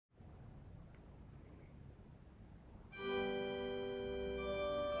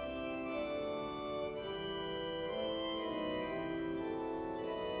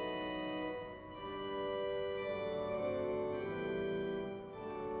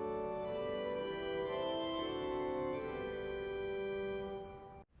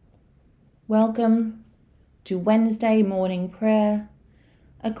Welcome to Wednesday morning prayer,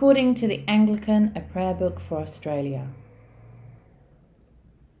 according to the Anglican, a prayer book for Australia.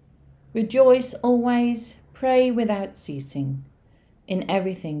 Rejoice always, pray without ceasing. In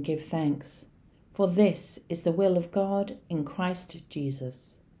everything give thanks, for this is the will of God in Christ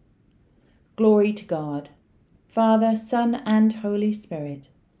Jesus. Glory to God, Father, Son, and Holy Spirit,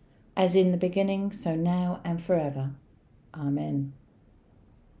 as in the beginning, so now and forever. Amen.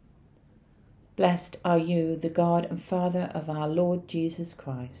 Blessed are you, the God and Father of our Lord Jesus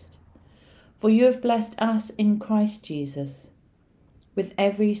Christ, for you have blessed us in Christ Jesus with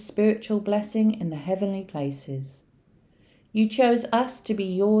every spiritual blessing in the heavenly places. You chose us to be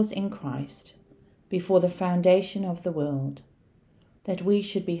yours in Christ before the foundation of the world, that we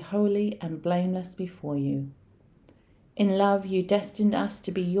should be holy and blameless before you. In love you destined us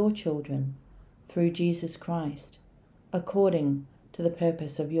to be your children through Jesus Christ, according to the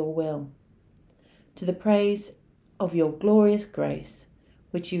purpose of your will, to the praise of your glorious grace,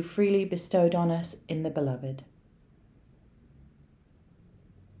 which you freely bestowed on us in the Beloved.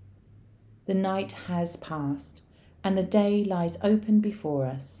 The night has passed, and the day lies open before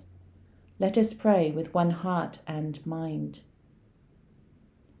us. Let us pray with one heart and mind.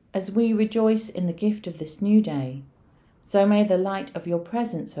 As we rejoice in the gift of this new day, so may the light of your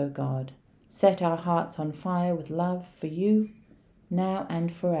presence, O God, set our hearts on fire with love for you, now and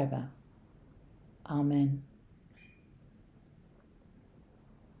forever. Amen.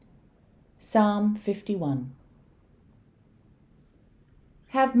 Psalm 51.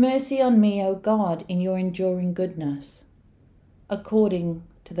 Have mercy on me, O God, in your enduring goodness. According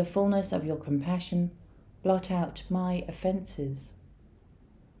to the fullness of your compassion, blot out my offences.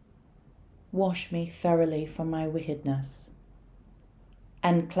 Wash me thoroughly from my wickedness,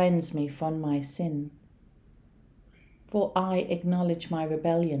 and cleanse me from my sin. For I acknowledge my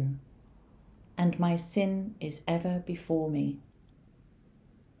rebellion, and my sin is ever before me.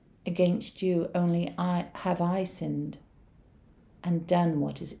 Against you only have I sinned, and done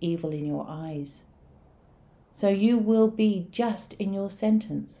what is evil in your eyes. So you will be just in your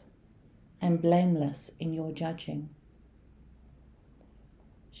sentence, and blameless in your judging.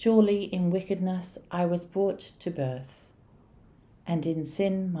 Surely in wickedness I was brought to birth, and in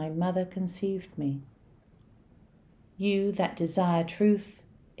sin my mother conceived me. You that desire truth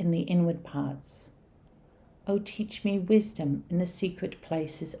in the inward parts, O teach me wisdom in the secret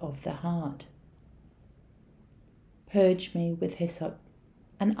places of the heart. Purge me with hyssop,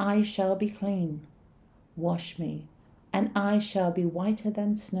 and I shall be clean. Wash me, and I shall be whiter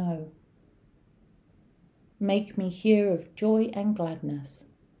than snow. Make me hear of joy and gladness.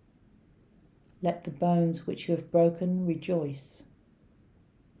 Let the bones which you have broken rejoice.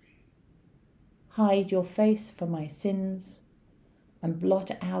 Hide your face from my sins, and blot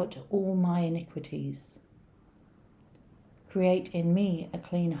out all my iniquities. Create in me a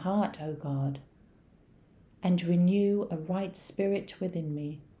clean heart, O God, and renew a right spirit within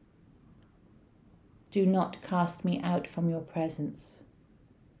me. Do not cast me out from your presence.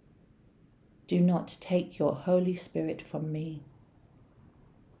 Do not take your Holy Spirit from me.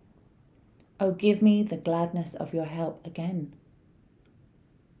 O give me the gladness of your help again,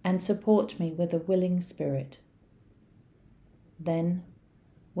 and support me with a willing spirit. Then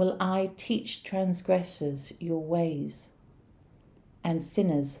will I teach transgressors your ways, and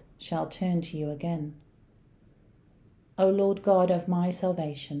sinners shall turn to you again. O Lord God of my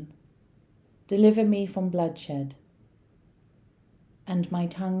salvation, deliver me from bloodshed, and my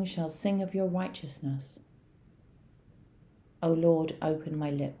tongue shall sing of your righteousness. O Lord, open my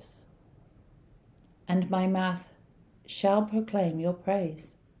lips, and my mouth shall proclaim your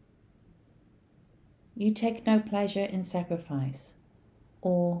praise. You take no pleasure in sacrifice,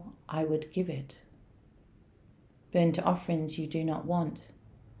 or I would give it. Burnt offerings you do not want.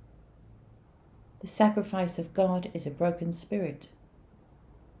 The sacrifice of God is a broken spirit,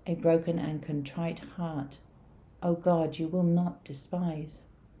 a broken and contrite heart, O God, you will not despise.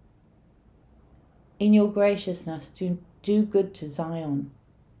 In your graciousness do good to Zion.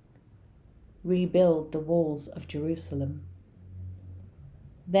 Rebuild the walls of Jerusalem.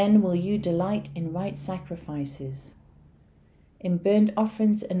 Then will you delight in right sacrifices, in burnt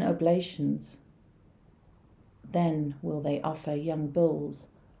offerings and oblations. Then will they offer young bulls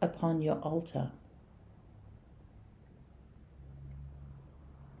upon your altar.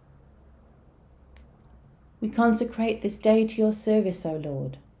 We consecrate this day to your service, O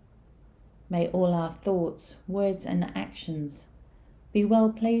Lord. May all our thoughts, words, and actions be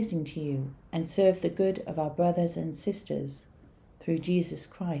well-pleasing to you and serve the good of our brothers and sisters, through Jesus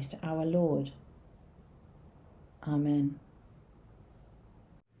Christ our Lord. Amen.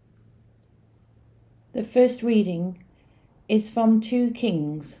 The first reading is from 2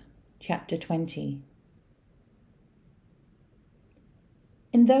 Kings, chapter 20.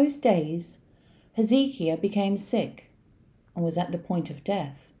 In those days, Hezekiah became sick and was at the point of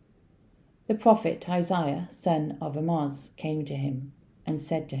death. The prophet Isaiah, son of Amoz, came to him and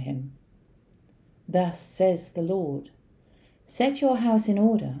said to him, "Thus says the Lord, set your house in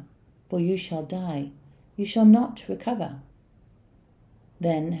order, for you shall die, you shall not recover."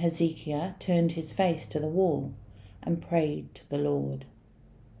 Then Hezekiah turned his face to the wall and prayed to the Lord.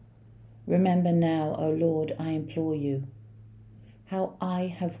 "Remember now, O Lord, I implore you, how I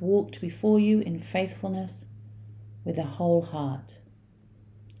have walked before you in faithfulness with a whole heart,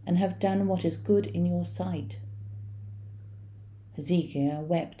 and have done what is good in your sight." Hezekiah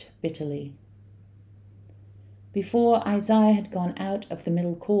wept bitterly. Before Isaiah had gone out of the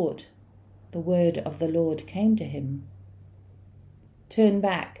middle court, the word of the Lord came to him. "Turn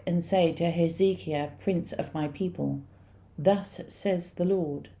back and say to Hezekiah, prince of my people, thus says the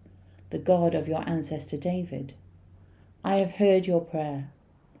Lord, the God of your ancestor David, I have heard your prayer.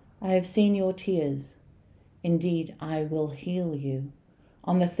 I have seen your tears. Indeed, I will heal you.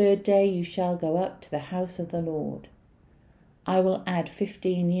 On the 3rd day you shall go up to the house of the Lord. I will add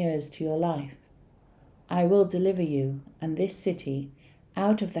 15 years to your life. I will deliver you and this city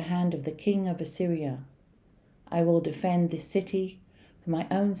out of the hand of the king of Assyria. I will defend this city for my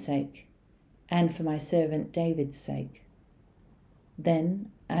own sake and for my servant David's sake."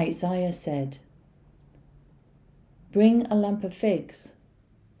 Then Isaiah said, "Bring a lump of figs.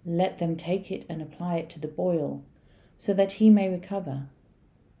 Let them take it and apply it to the boil, so that he may recover."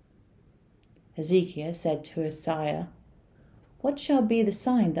 Hezekiah said to Isaiah, "What shall be the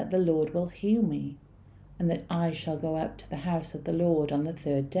sign that the Lord will heal me, and that I shall go up to the house of the Lord on the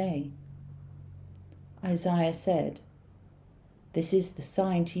 3rd day?" Isaiah said, "This is the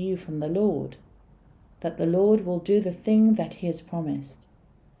sign to you from the Lord, that the Lord will do the thing that he has promised.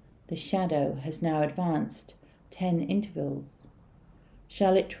 The shadow has now advanced 10 intervals.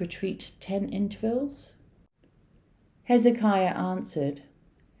 Shall it retreat 10 intervals?" Hezekiah answered,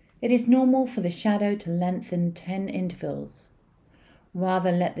 "It is normal for the shadow to lengthen 10 intervals.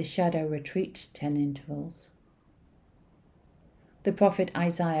 Rather let the shadow retreat 10 intervals." The prophet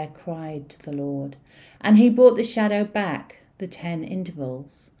Isaiah cried to the Lord, and he brought the shadow back the 10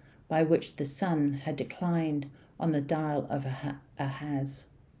 intervals by which the sun had declined on the dial of Ahaz.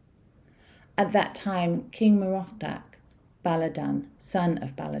 At that time King Merodach Baladan, son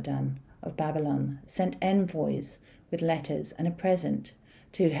of Baladan of Babylon, sent envoys with letters and a present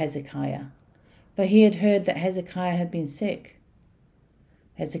to Hezekiah, for he had heard that Hezekiah had been sick.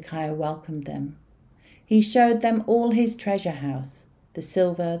 Hezekiah welcomed them. He showed them all his treasure house, the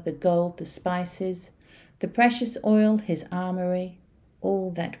silver, the gold, the spices, the precious oil, his armory,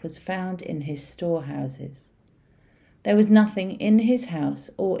 all that was found in his storehouses. There was nothing in his house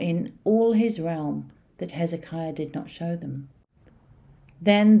or in all his realm that Hezekiah did not show them.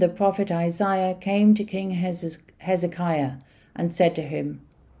 Then the prophet Isaiah came to King Hezekiah and said to him,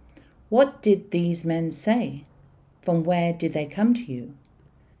 "What did these men say? From where did they come to you?"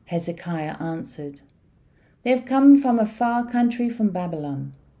 Hezekiah answered, "They have come from a far country, from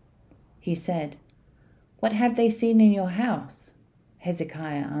Babylon." He said, "What have they seen in your house?"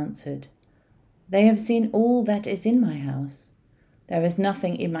 Hezekiah answered, "They have seen all that is in my house. There is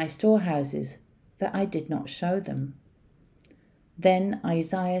nothing in my storehouses that I did not show them." Then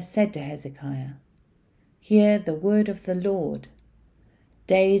Isaiah said to Hezekiah, "Hear the word of the Lord.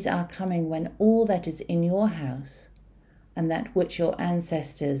 Days are coming when all that is in your house, and that which your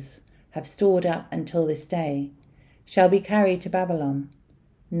ancestors have stored up until this day, shall be carried to Babylon.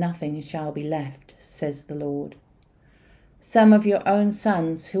 Nothing shall be left, says the Lord. Some of your own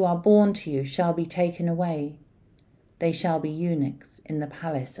sons who are born to you shall be taken away. They shall be eunuchs in the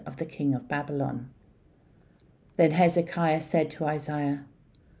palace of the king of Babylon." Then Hezekiah said to Isaiah,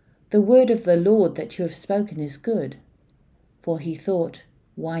 "The word of the Lord that you have spoken is good." For he thought,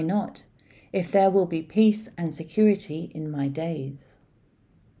 "Why not, if there will be peace and security in my days?"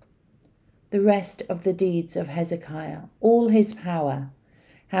 The rest of the deeds of Hezekiah, all his power,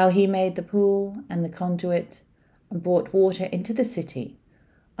 how he made the pool and the conduit and brought water into the city,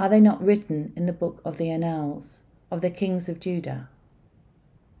 are they not written in the book of the annals of the kings of Judah?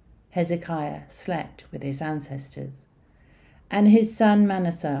 Hezekiah slept with his ancestors, and his son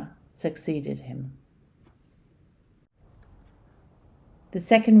Manasseh succeeded him. The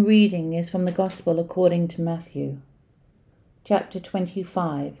second reading is from the Gospel according to Matthew, chapter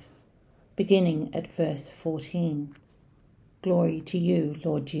 25, beginning at verse 14. Glory to you,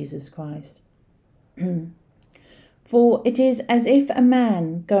 Lord Jesus Christ. For it is as if a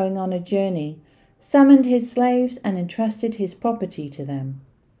man going on a journey summoned his slaves and entrusted his property to them.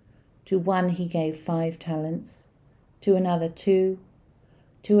 To one he gave 5 talents, to another 2,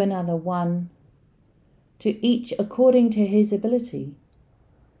 to another 1, to each according to his ability.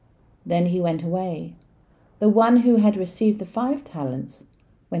 Then he went away. The one who had received the 5 talents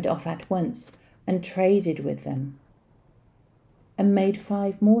went off at once and traded with them, and made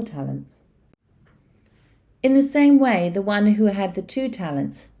 5 more talents. In the same way, the one who had the 2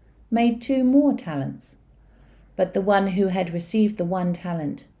 talents made 2 more talents. But the one who had received the 1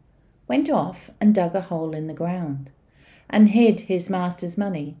 talent went off and dug a hole in the ground, and hid his master's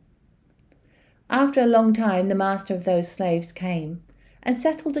money. After a long time, the master of those slaves came and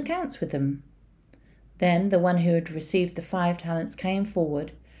settled accounts with them. Then the one who had received the 5 talents came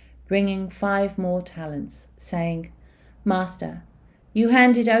forward, bringing 5 more talents, saying, Master, you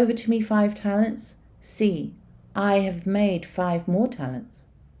handed over to me 5 talents. See, I have made 5 more talents.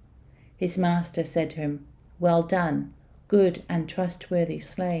 His master said to him, Well done, good and trustworthy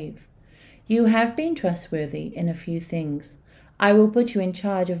slave. You have been trustworthy in a few things. I will put you in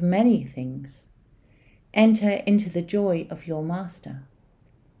charge of many things. Enter into the joy of your master.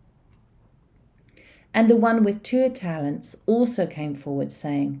 And the one with 2 talents also came forward,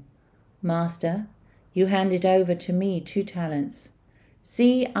 saying, Master, you handed over to me 2 talents.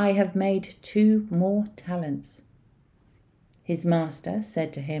 See, I have made 2 more talents. His master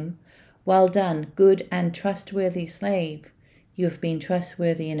said to him, Well done, good and trustworthy slave. You have been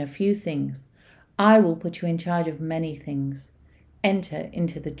trustworthy in a few things. I will put you in charge of many things. Enter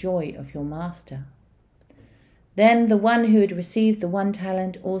into the joy of your master. Then the one who had received the 1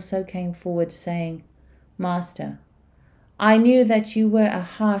 talent also came forward, saying, Master, I knew that you were a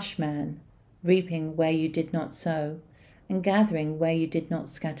harsh man, reaping where you did not sow, and gathering where you did not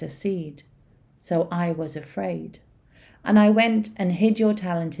scatter seed. So I was afraid, and I went and hid your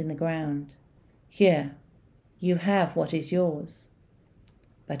talent in the ground. Here, you have what is yours.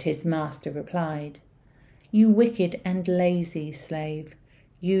 But his master replied, You wicked and lazy slave,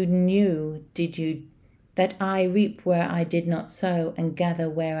 you knew, did you, that I reap where I did not sow and gather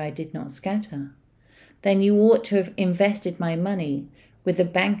where I did not scatter? Then you ought to have invested my money with the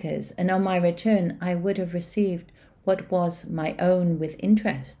bankers, and on my return I would have received what was my own with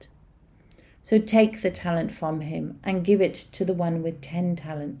interest. So take the talent from him and give it to the one with 10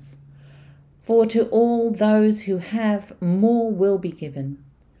 talents. For to all those who have, more will be given,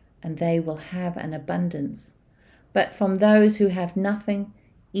 and they will have an abundance. But from those who have nothing,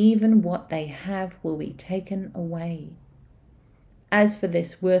 even what they have will be taken away. As for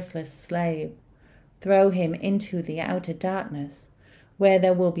this worthless slave, throw him into the outer darkness, where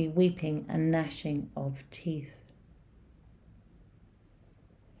there will be weeping and gnashing of teeth.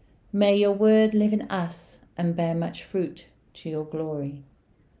 May your word live in us and bear much fruit to your glory.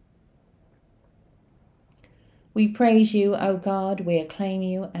 We praise you, O God, we acclaim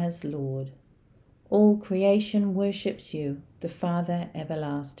you as Lord. All creation worships you, the Father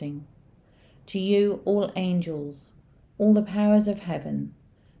everlasting. To you all angels, all the powers of heaven,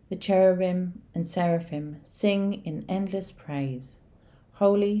 the cherubim and seraphim sing in endless praise.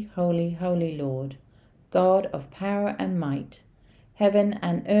 Holy, holy, holy Lord, God of power and might, heaven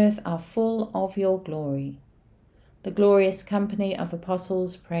and earth are full of your glory. The glorious company of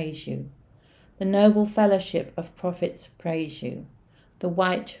apostles praise you. The noble fellowship of prophets praise you. The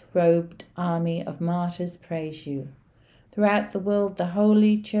white-robed army of martyrs praise you. Throughout the world the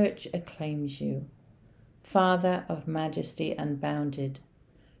Holy Church acclaims you. Father of majesty unbounded,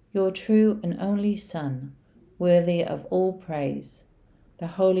 your true and only Son, worthy of all praise, the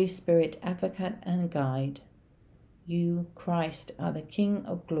Holy Spirit, advocate and guide. You, Christ, are the King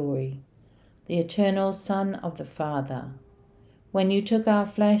of glory, the eternal Son of the Father. When you took our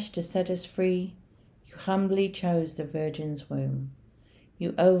flesh to set us free, you humbly chose the Virgin's womb.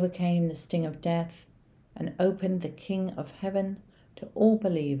 You overcame the sting of death and opened the King of heaven to all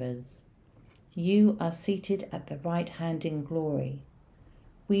believers. You are seated at the right hand in glory.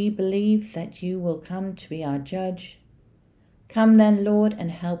 We believe that you will come to be our judge. Come then, Lord,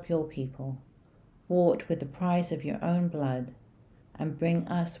 and help your people, bought with the price of your own blood, and bring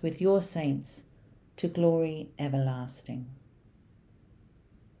us with your saints to glory everlasting.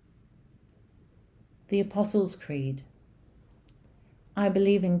 The Apostles' Creed. I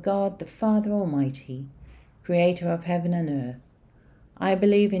believe in God, the Father Almighty, creator of heaven and earth. I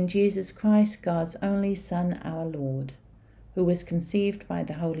believe in Jesus Christ, God's only Son, our Lord, who was conceived by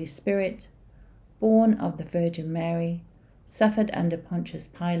the Holy Spirit, born of the Virgin Mary, suffered under Pontius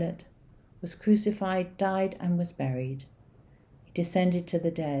Pilate, was crucified, died, and was buried. He descended to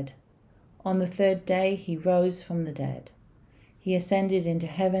the dead. On the 3rd day he rose from the dead. He ascended into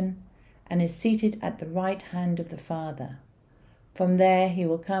heaven and is seated at the right hand of the Father. From there he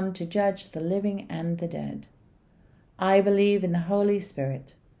will come to judge the living and the dead. I believe in the Holy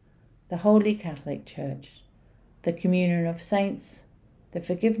Spirit, the Holy Catholic Church, the communion of saints, the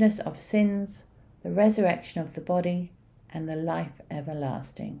forgiveness of sins, the resurrection of the body, and the life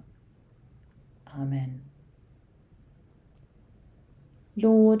everlasting. Amen.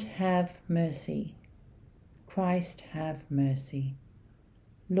 Lord, have mercy. Christ, have mercy.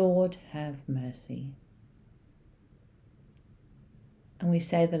 Lord, have mercy. And we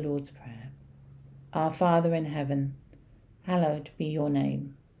say the Lord's Prayer. Our Father in heaven, hallowed be your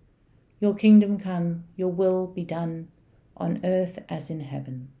name. Your kingdom come, your will be done, on earth as in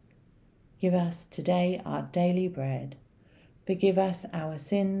heaven. Give us today our daily bread. Forgive us our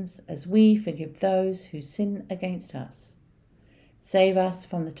sins as we forgive those who sin against us. Save us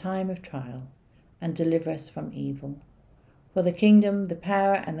from the time of trial and deliver us from evil. For the kingdom, the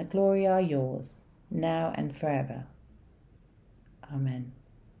power and the glory are yours, now and forever. Amen.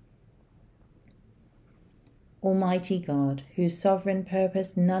 Almighty God, whose sovereign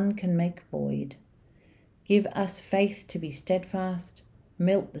purpose none can make void, give us faith to be steadfast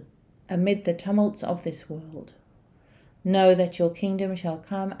amid the tumults of this world. Know that your kingdom shall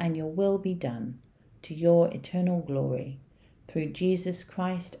come and your will be done, to your eternal glory, through Jesus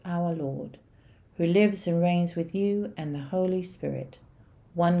Christ our Lord, who lives and reigns with you and the Holy Spirit,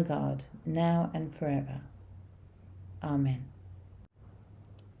 one God, now and forever. Amen.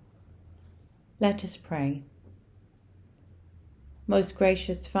 Let us pray. Most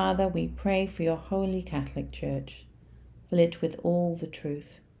gracious Father, we pray for your holy Catholic Church. Fill it with all the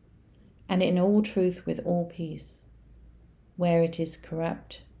truth, and in all truth with all peace. Where it is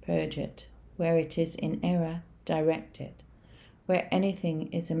corrupt, purge it. Where it is in error, direct it. Where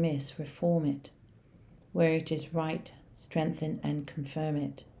anything is amiss, reform it. Where it is right, strengthen and confirm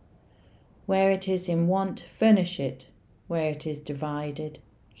it. Where it is in want, furnish it. Where it is divided,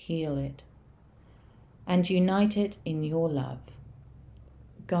 heal it. And unite it in your love.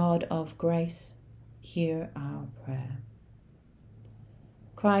 God of grace, hear our prayer.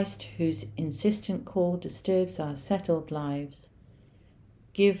 Christ, whose insistent call disturbs our settled lives,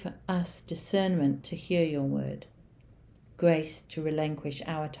 give us discernment to hear your word, grace to relinquish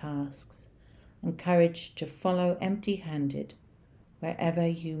our tasks, and courage to follow empty-handed wherever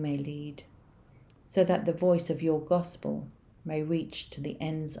you may lead, so that the voice of your gospel may reach to the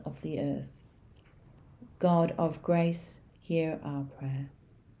ends of the earth. God of grace, hear our prayer.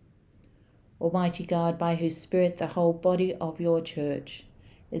 Almighty God, by whose Spirit the whole body of your church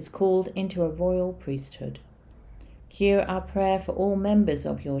is called into a royal priesthood, hear our prayer for all members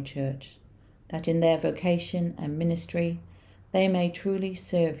of your church, that in their vocation and ministry they may truly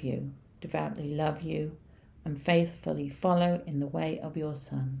serve you, devoutly love you, and faithfully follow in the way of your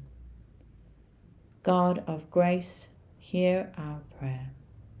Son. God of grace, hear our prayer.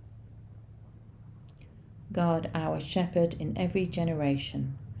 God, our shepherd in every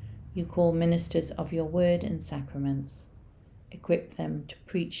generation, you call ministers of your word and sacraments. Equip them to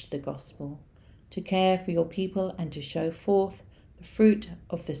preach the gospel, to care for your people, and to show forth the fruit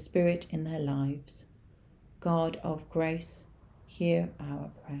of the Spirit in their lives. God of grace, hear our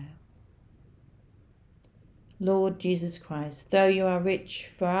prayer. Lord Jesus Christ, though you are rich,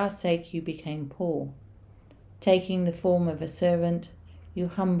 for our sake you became poor. Taking the form of a servant, you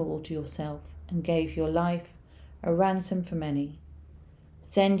humbled yourself and gave your life a ransom for many.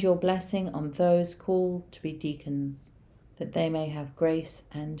 Send your blessing on those called to be deacons, that they may have grace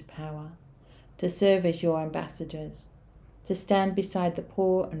and power to serve as your ambassadors, to stand beside the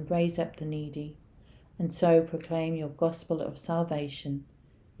poor and raise up the needy, and so proclaim your gospel of salvation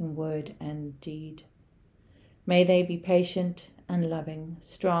in word and deed. May they be patient and loving,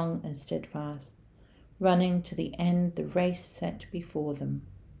 strong and steadfast, running to the end the race set before them,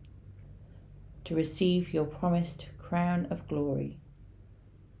 to receive your promised crown of glory.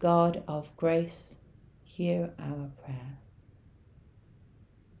 God of grace, hear our prayer.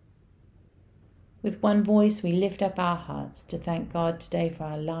 With one voice we lift up our hearts to thank God today for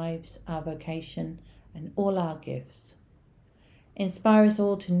our lives, our vocation, and all our gifts. Inspire us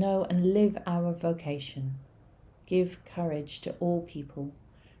all to know and live our vocation. Give courage to all people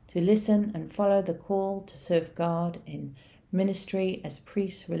to listen and follow the call to serve God in ministry as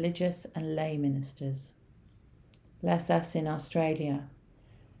priests, religious and lay ministers. Bless us in Australia.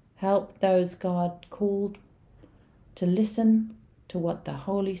 Help those God called to listen to what the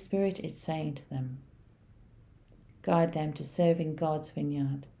Holy Spirit is saying to them. Guide them to serve in God's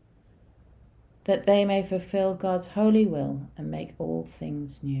vineyard, that they may fulfill God's holy will and make all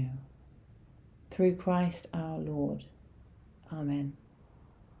things new. Through Christ our Lord. Amen.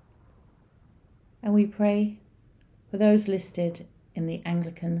 And we pray for those listed in the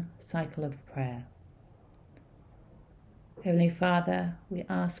Anglican cycle of prayer. Heavenly Father, we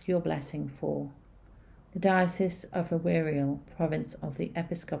ask your blessing for the Diocese of Awariel, province of the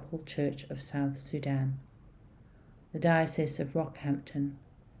Episcopal Church of South Sudan, the Diocese of Rockhampton,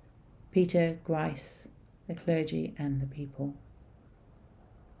 Peter Grice, the clergy and the people,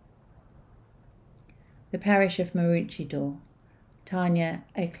 the parish of Maroochydore, Tanya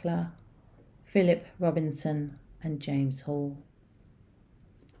Ekla, Philip Robinson and James Hall,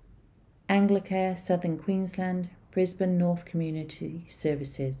 Anglicare Southern Queensland, Brisbane North Community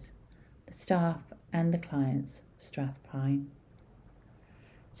Services, the staff and the clients, Strathpine,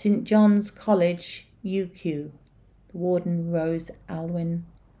 St John's College, UQ, the Warden Rose Alwyn,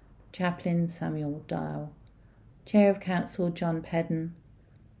 Chaplain Samuel Dial, Chair of Council John Pedden,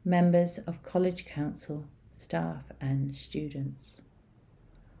 members of College Council, staff and students.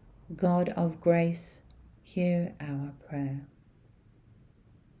 God of grace, hear our prayer.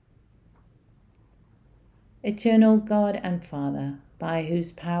 Eternal God and Father, by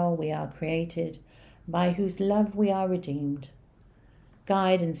whose power we are created, by whose love we are redeemed,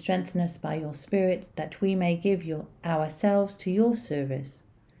 guide and strengthen us by your Spirit, that we may give ourselves to your service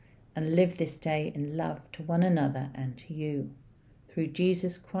and live this day in love to one another and to you, through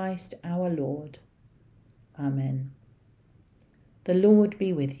Jesus Christ our Lord. Amen. The Lord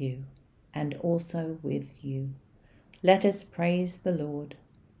be with you, and also with you. Let us praise the Lord.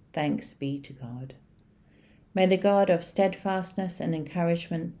 Thanks be to God. May the God of steadfastness and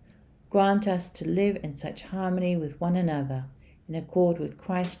encouragement grant us to live in such harmony with one another, in accord with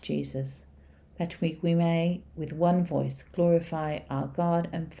Christ Jesus, that we may with one voice glorify our God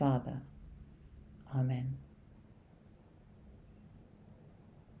and Father. Amen.